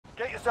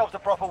Get yourselves a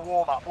proper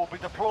warm-up. We'll be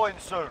deploying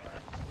soon.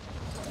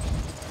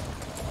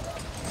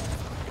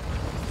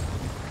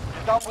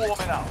 You're done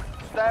warming up.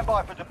 Stand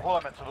by for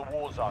deployment to the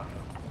war zone.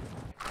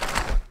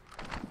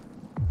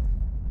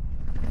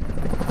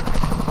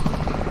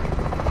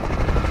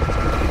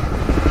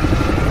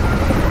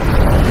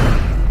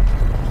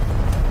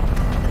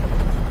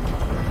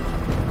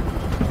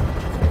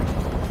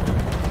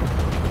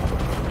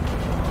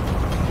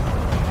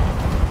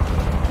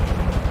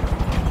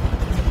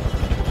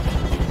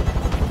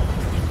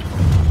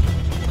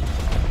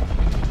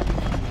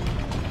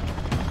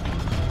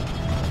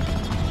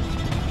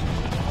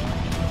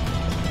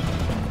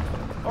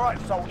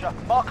 Alright, soldier.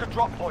 Mark a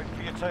drop point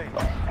for your team.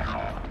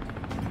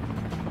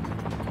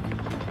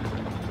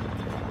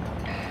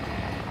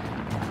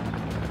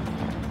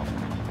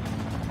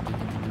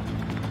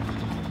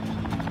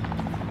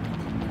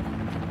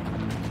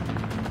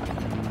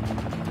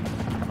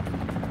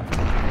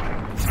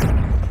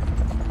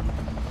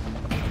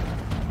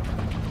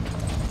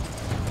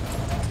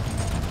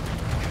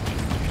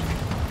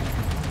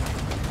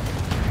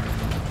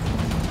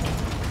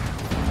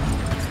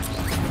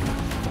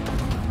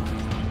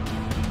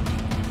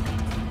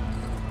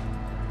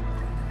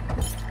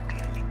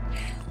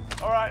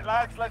 Alright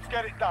lads, let's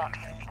get it done.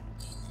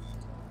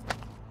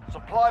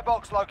 Supply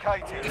box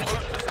located.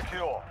 Move to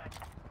secure.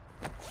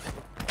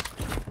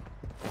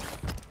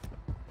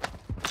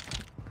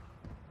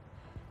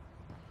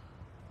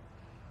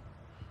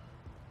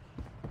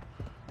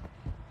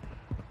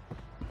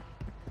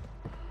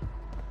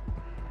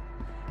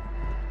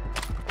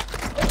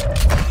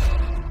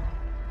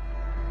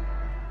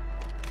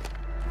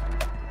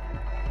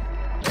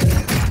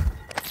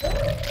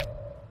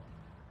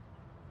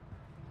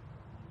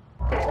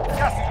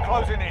 Gas is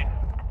closing in.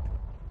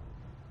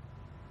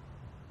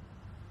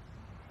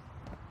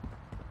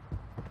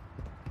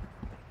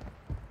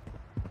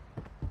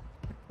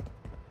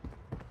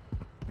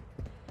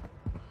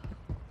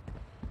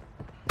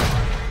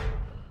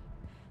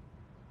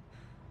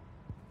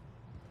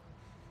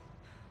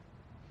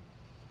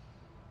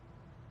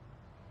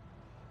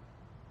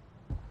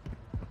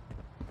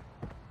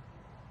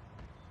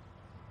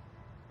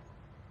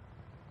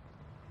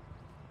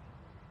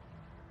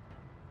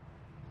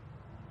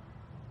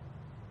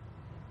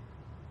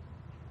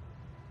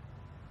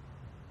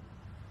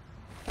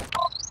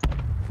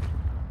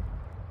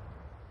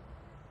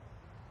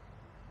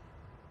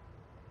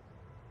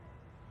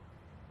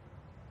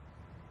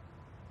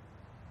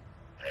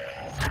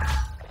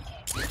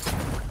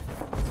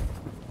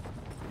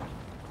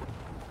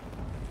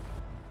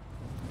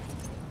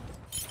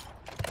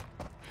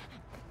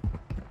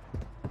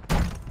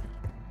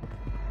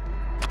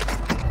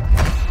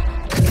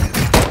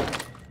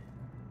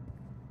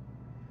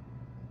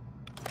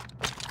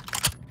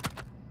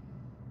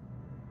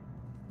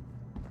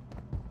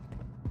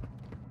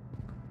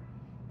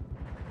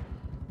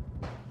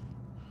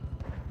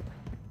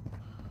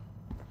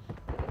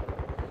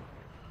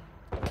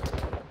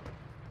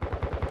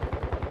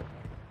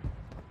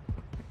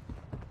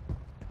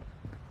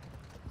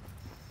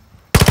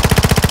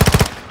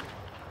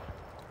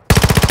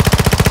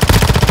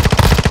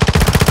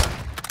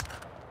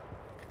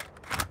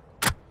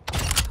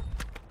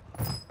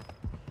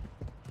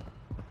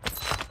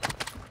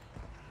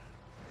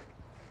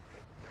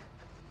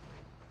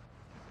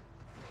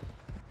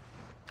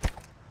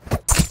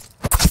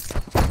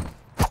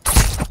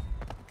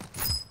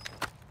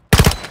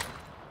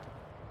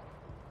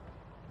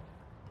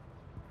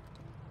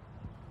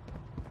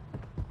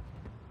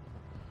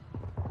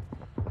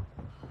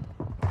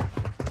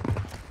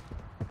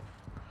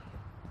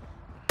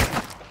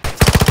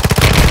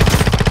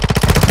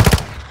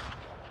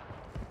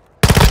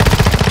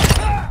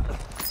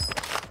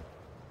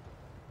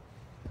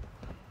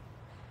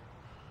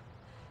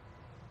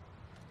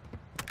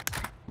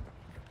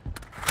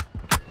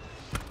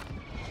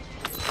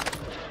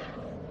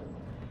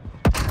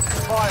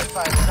 Fire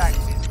sales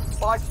active.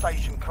 Buy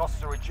station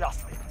costs are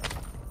adjusted.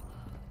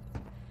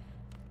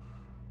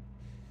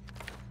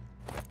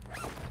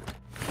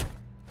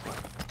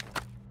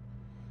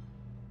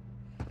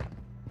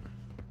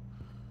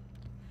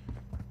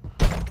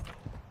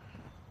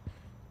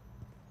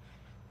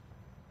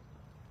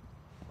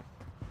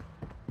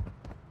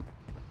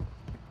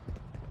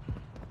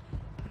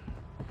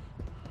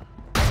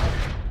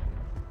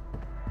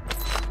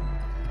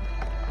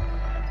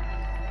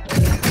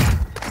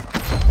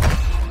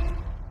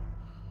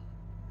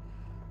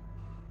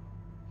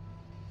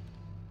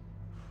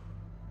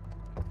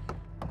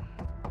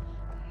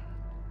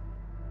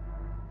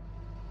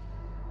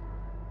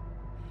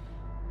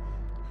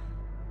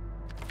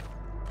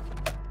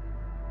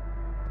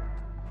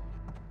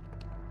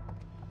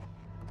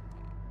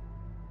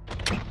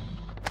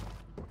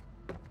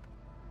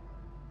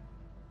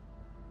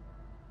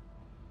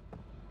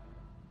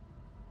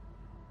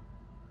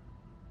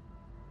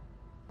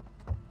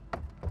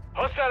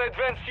 Hostile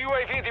advanced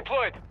UAV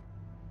deployed.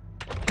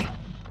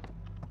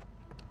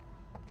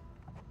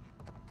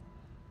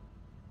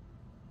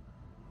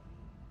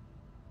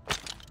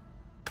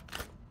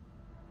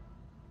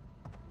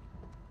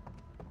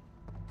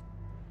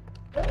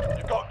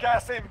 You've got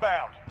gas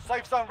inbound.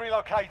 Safe zone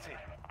relocated.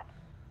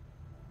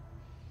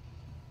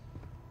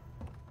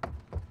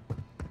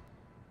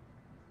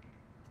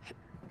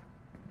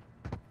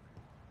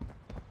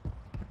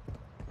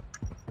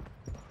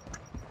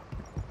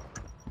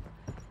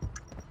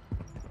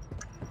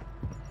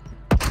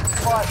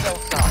 Fire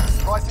sales done.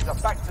 Prices are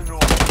back to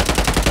normal.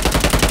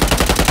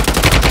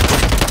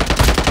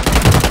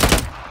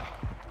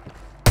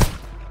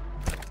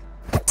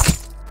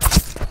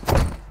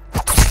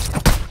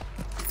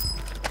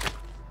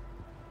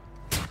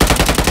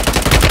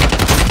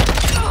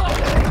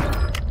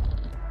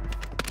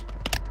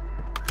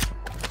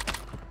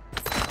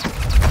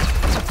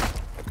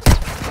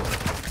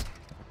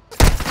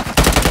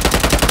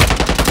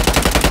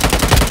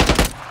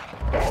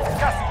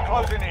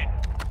 Closing in.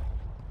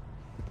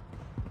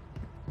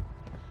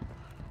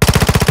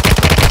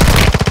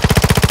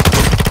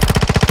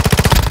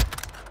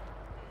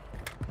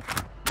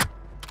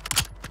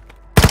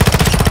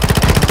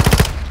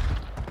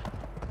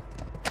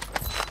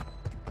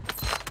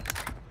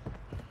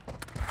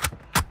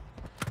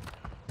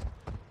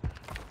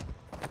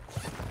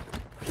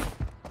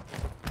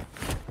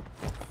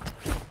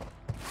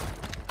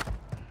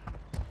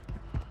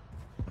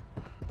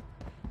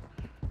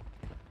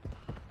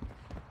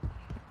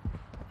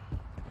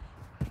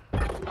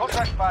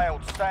 Contract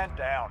failed. Stand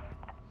down.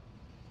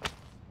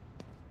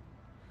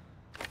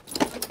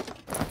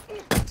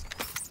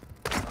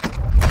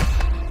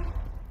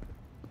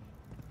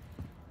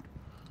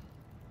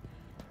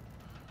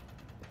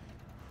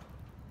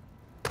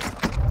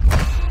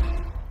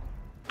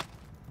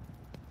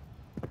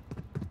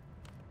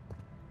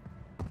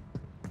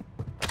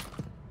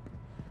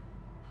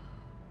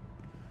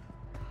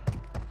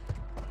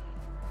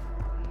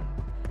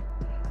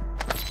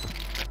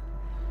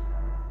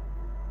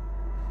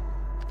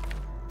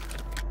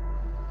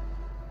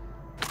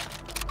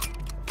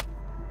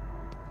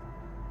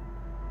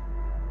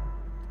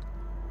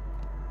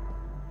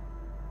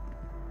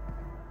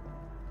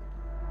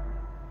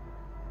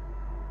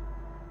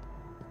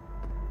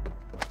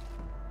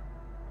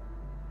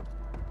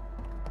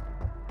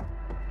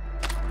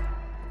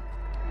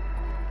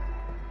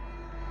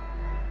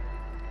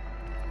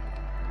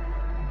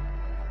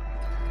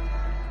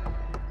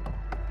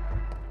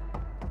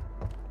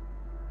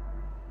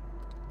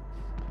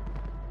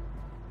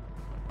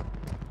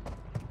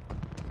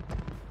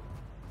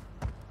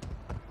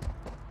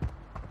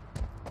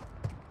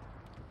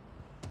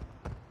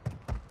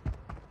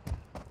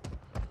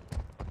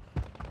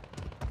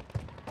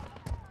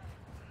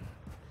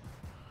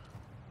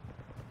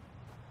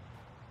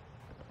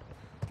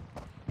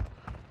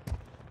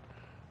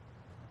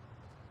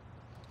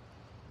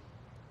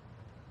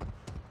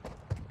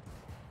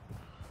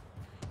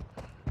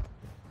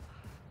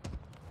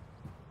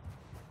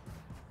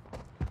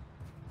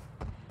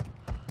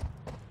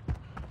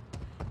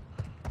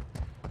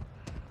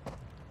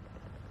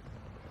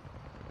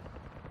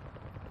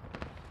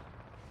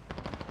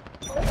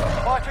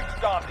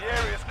 Fighting's done. The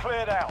area's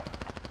cleared out.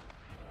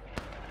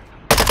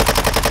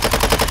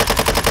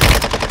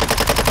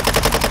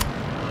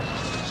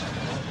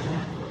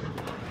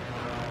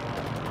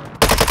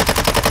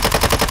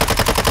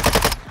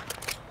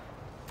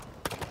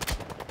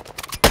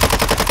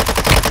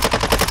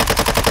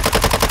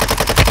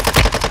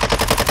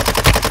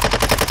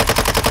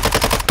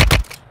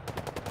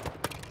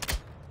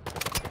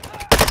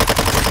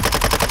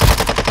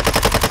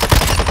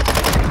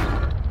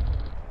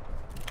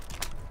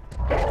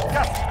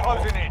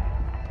 Closing in.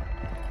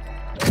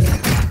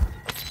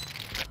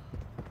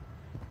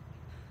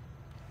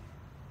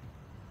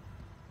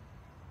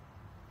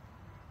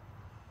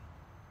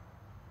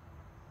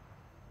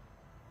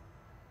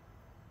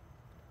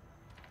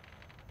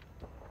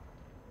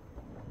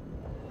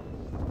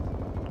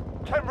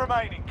 Ten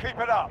remaining. Keep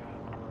it up.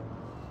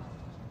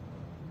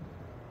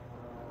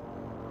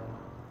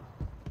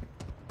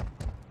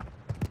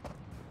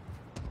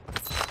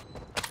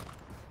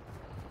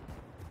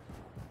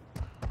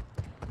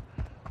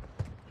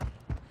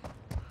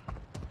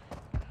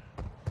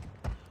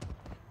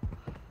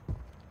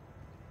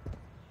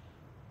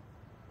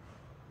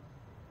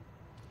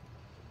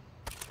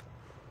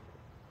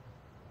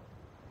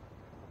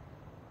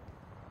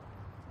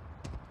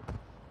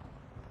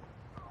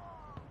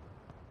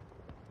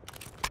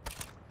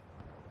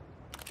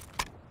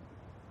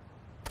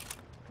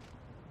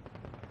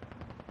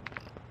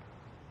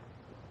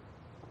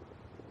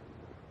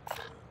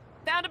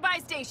 Found a buy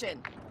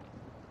station.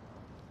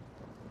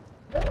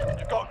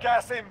 You've got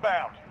gas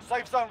inbound.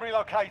 Safe zone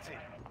relocated.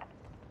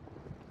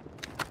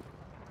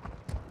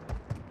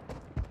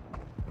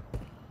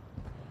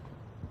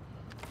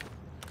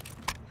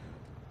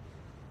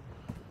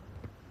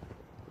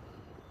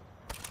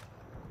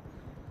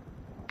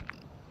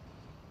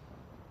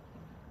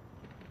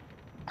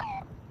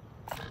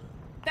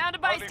 Found a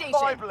buy Only station.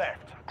 5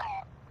 left.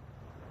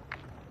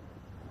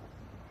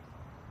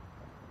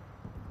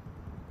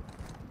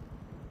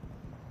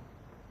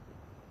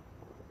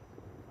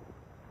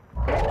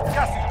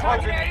 Gas is Target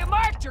closing area in.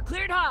 marked. You're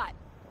cleared hot.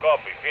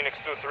 Copy. Phoenix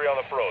 2-3 on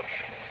approach.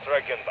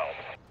 Strike inbound.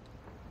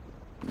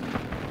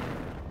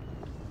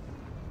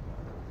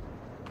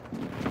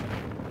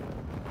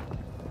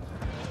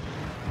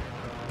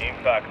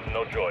 Impact,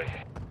 no joy.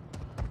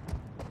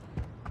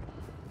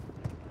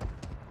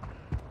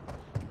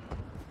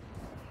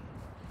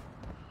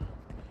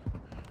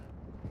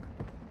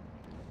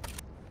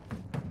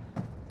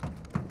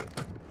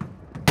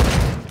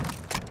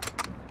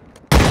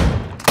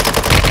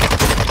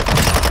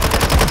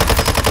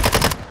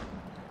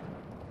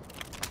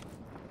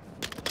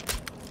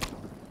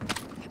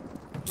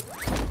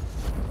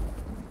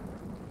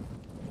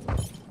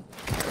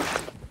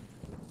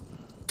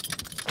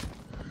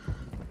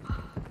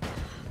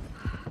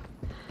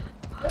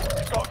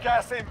 Got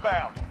gas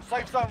inbound.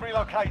 Safe zone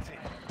relocated.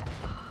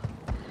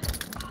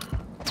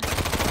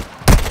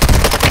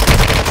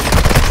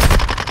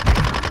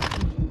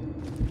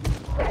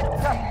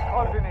 Gas is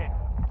closing in.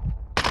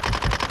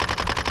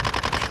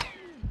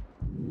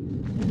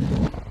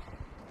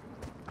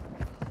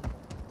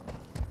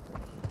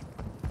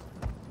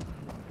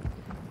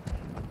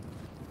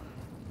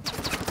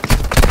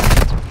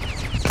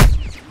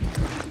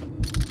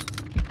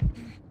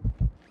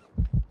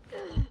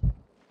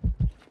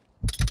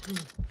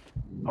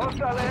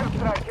 Hostile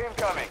airstrike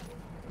incoming.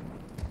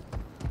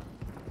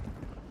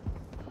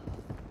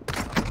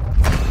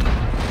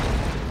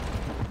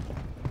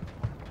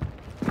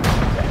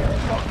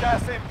 Got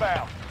gas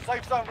inbound.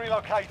 Safe zone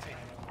relocated.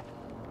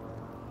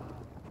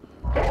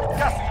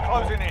 Gas is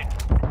closing in.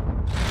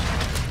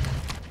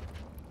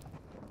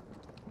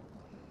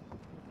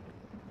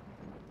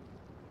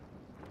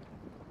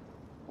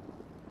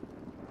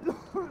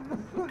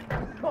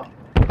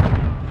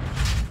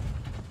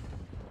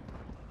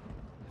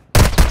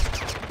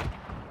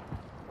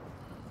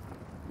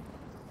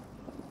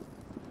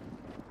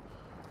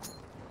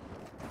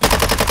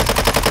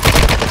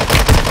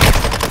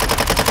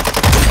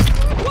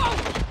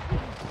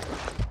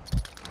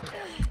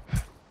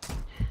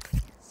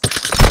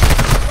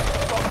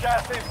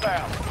 Gas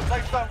inbound.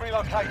 Safe zone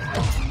relocated.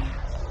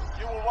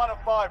 You were 1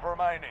 of 5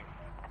 remaining.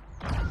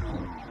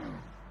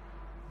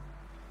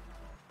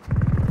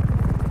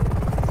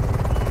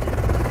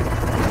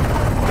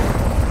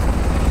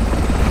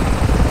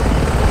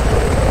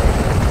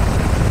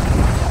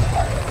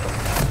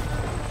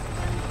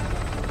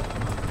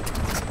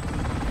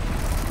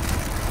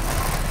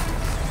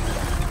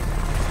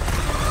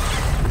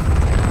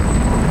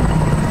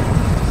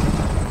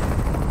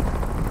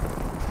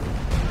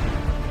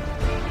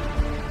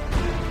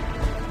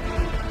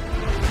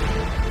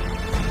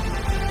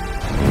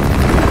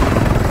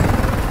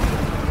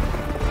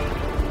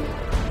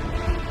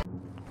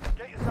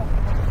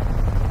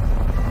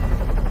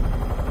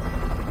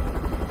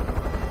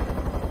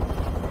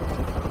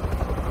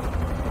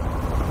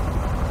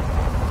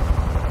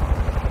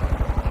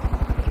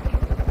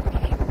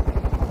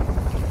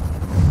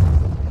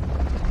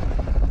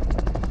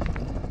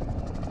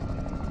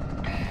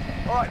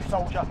 Alright,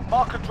 soldier.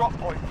 Mark a drop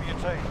point for your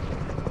team.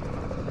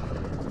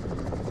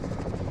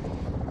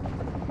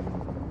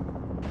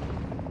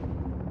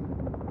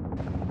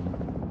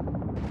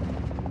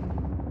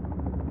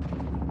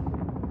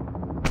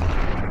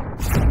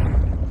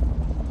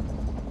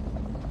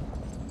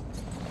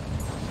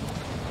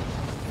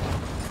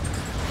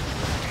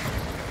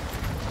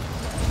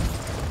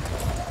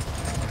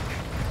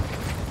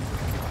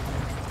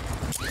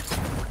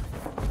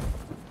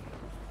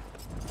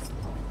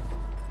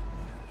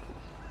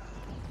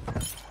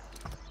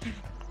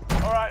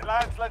 Alright,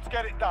 lads, let's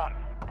get it done.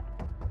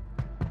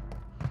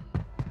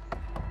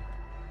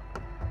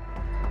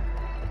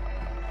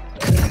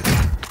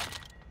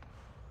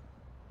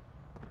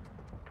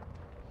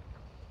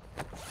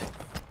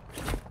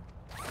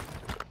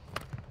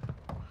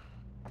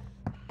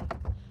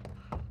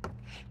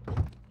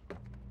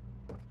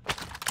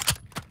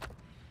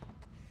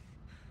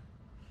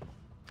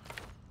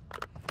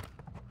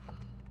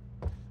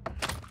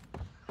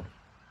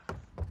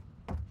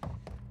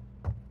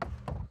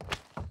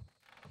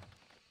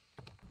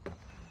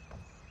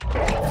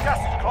 Gas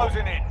is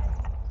closing in.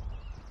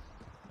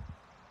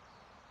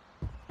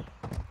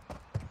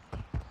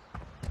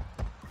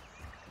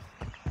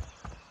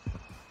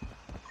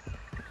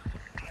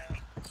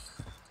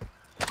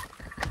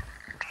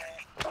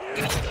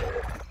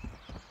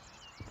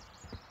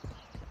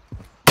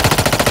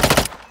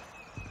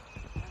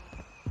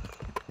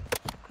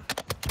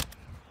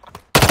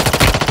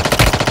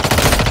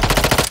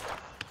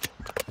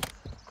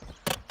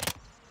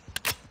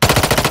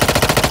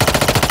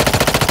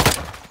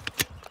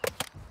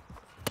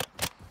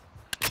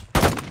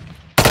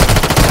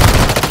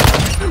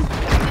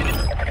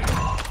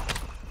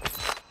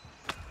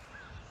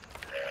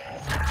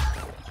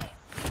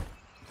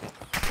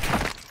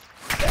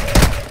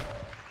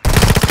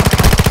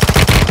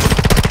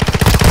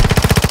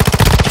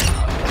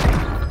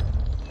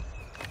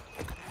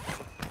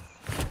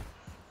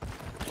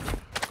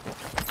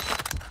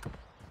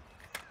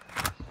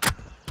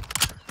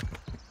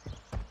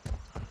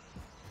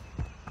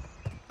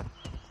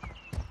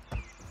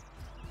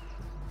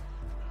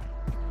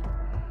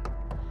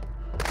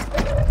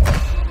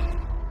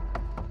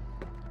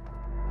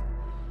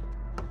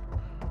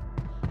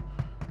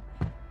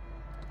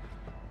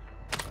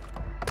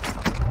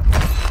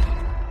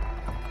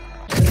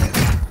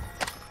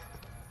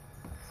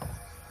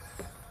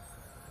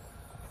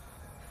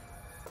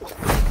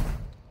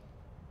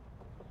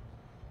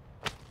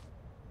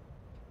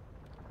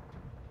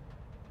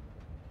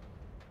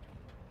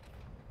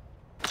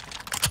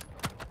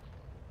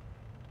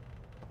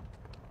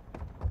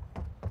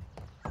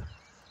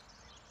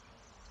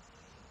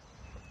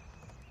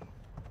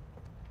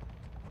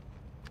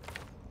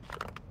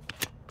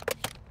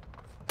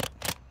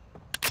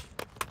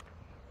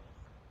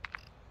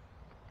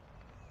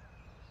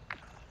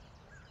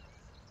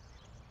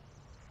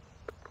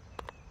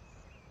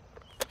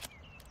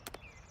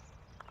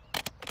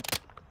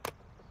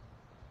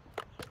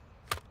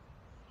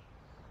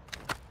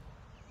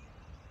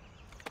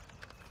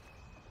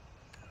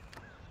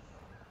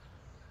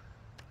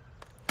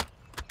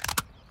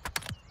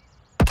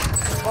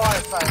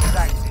 Fire sale is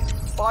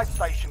active. Buy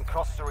station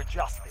costs are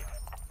adjusted.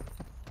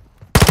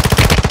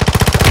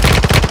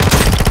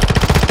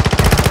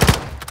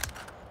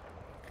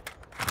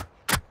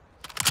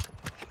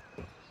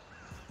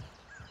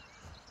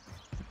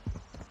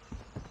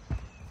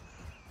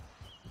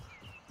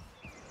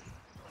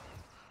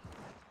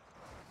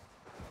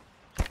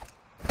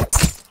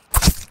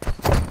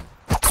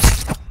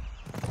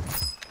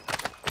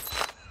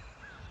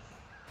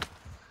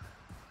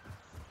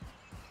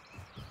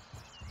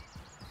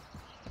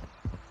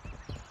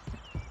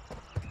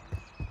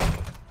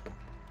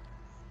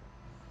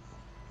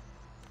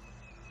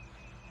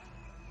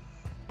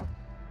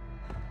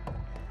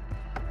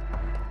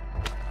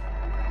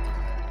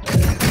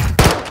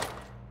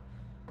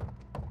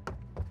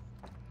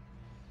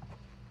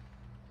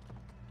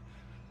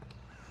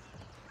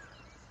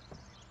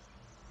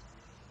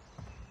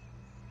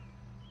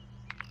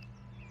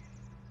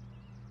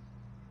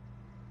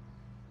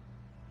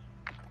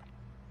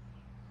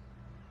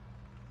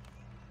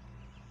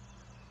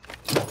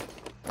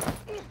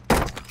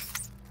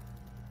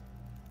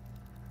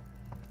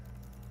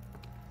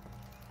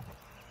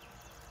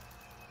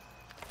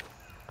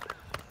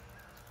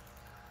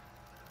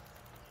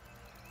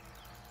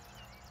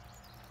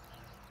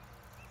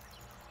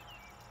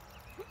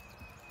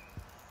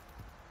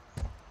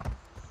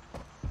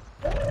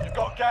 You've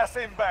got gas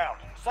inbound.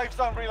 Safe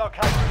zone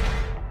relocated.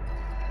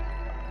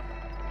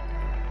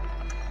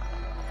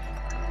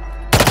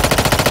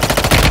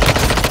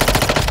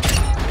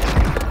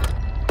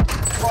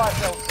 Fire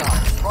sale's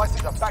done.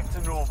 Prices are back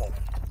to normal.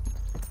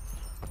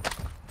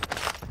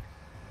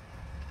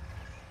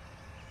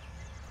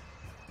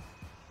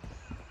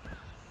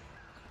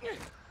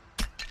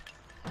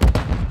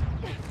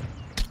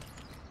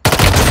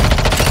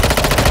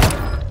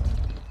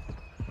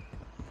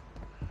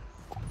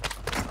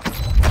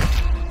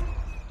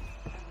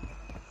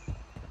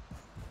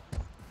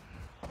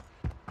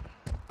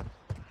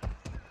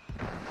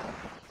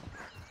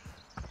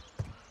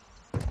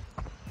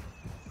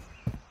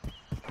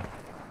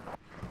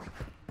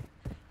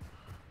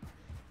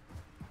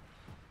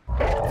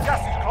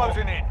 Gas is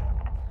closing in.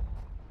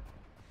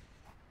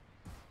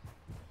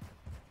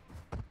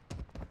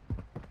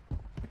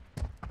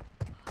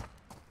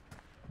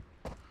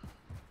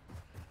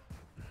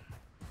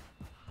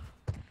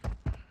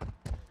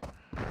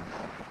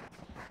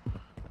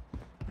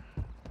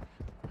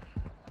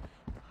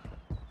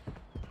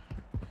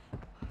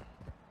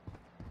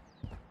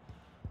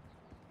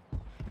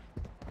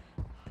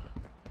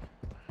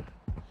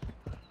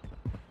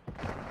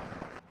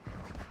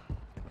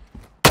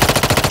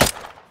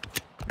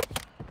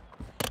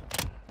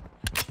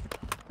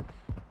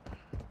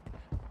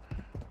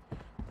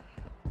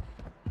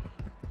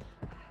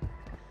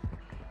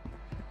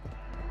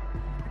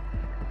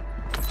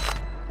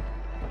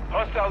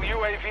 Hostile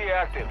UAV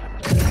active.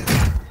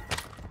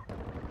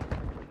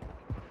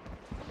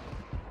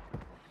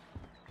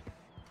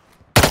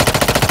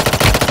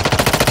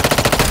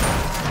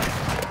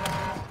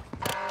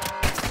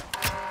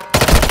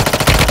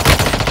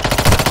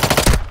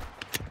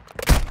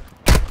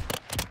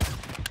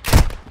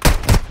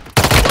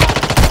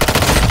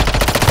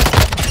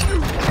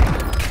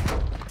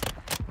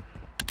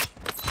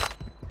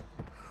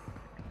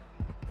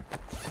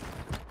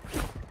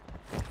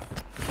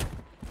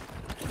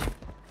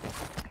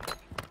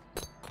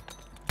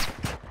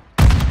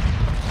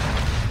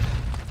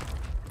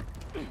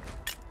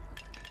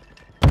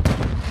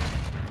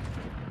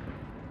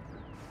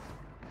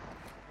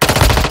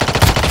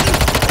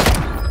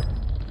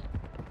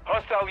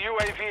 Hostile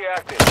UAV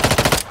active.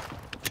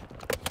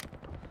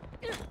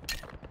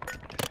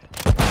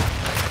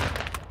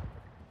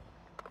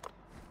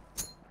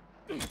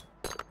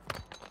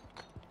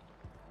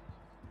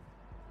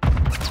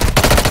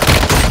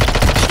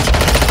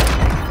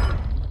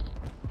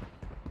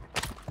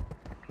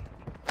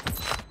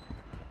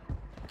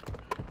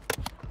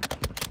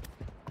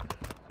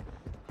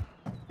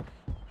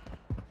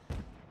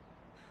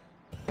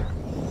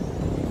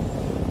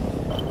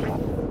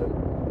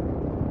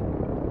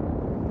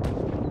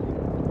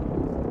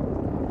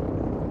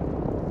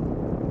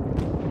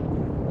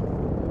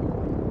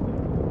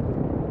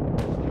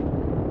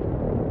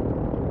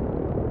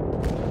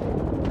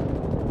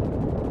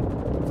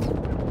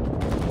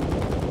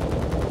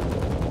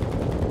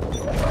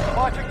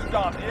 Fighting's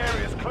done. The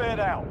area's cleared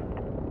out.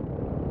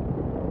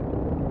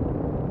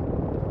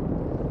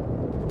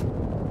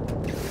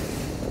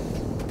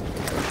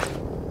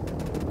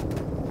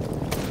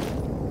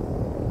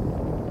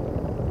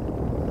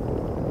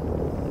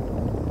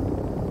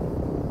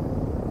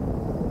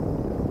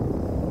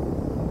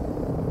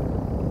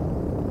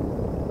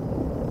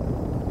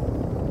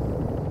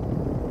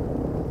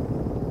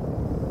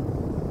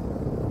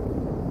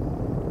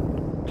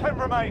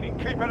 remaining.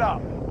 Keep it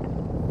up.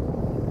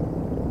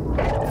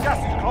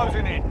 Gas is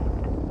closing in.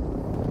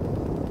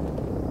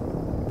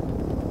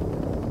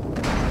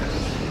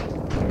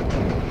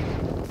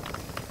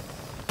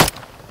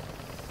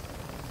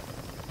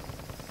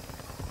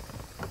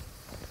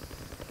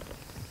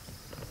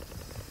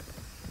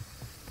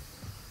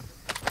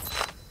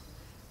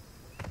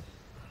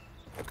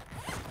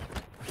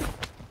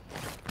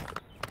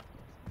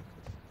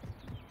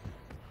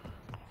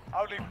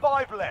 Only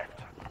 5 left.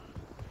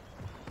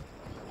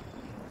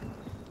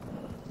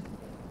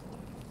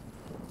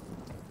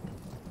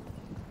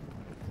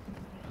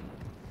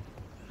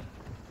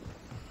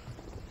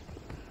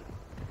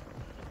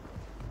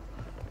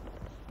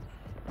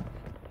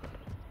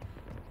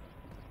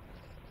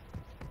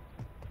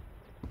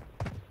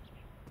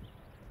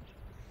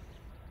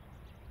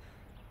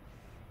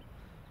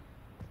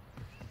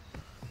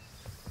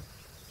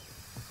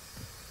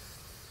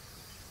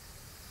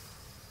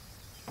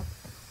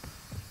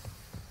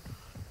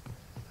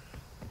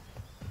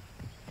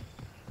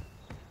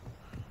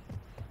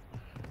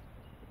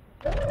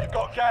 You've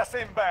got gas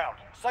inbound.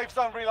 Safe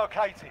zone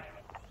relocated.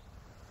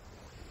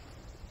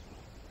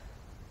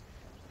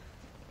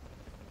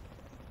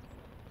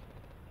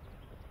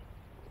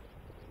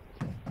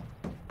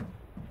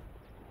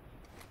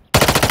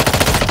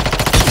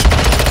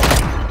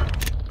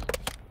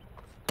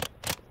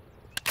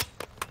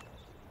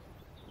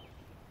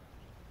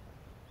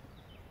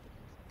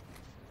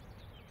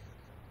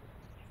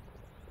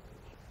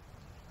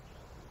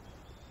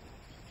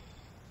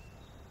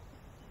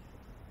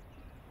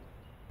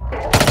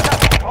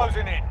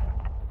 Closing in.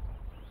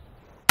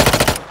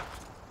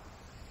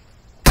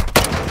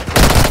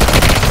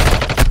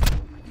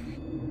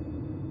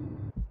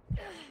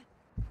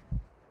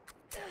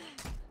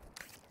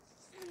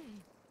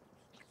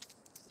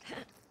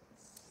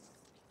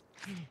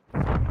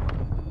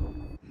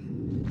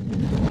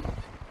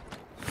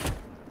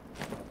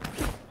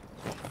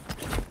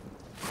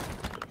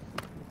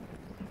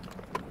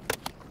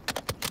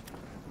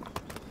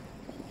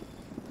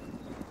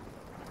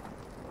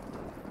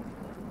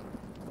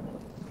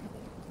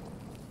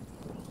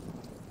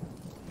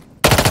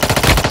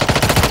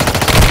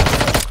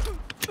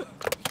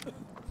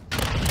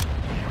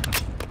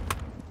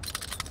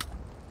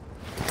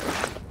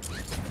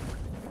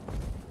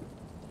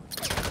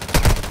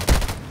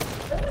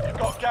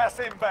 Gas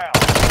inbound.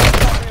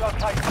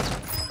 Relocated.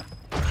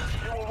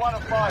 You were 1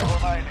 of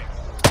 5 remaining.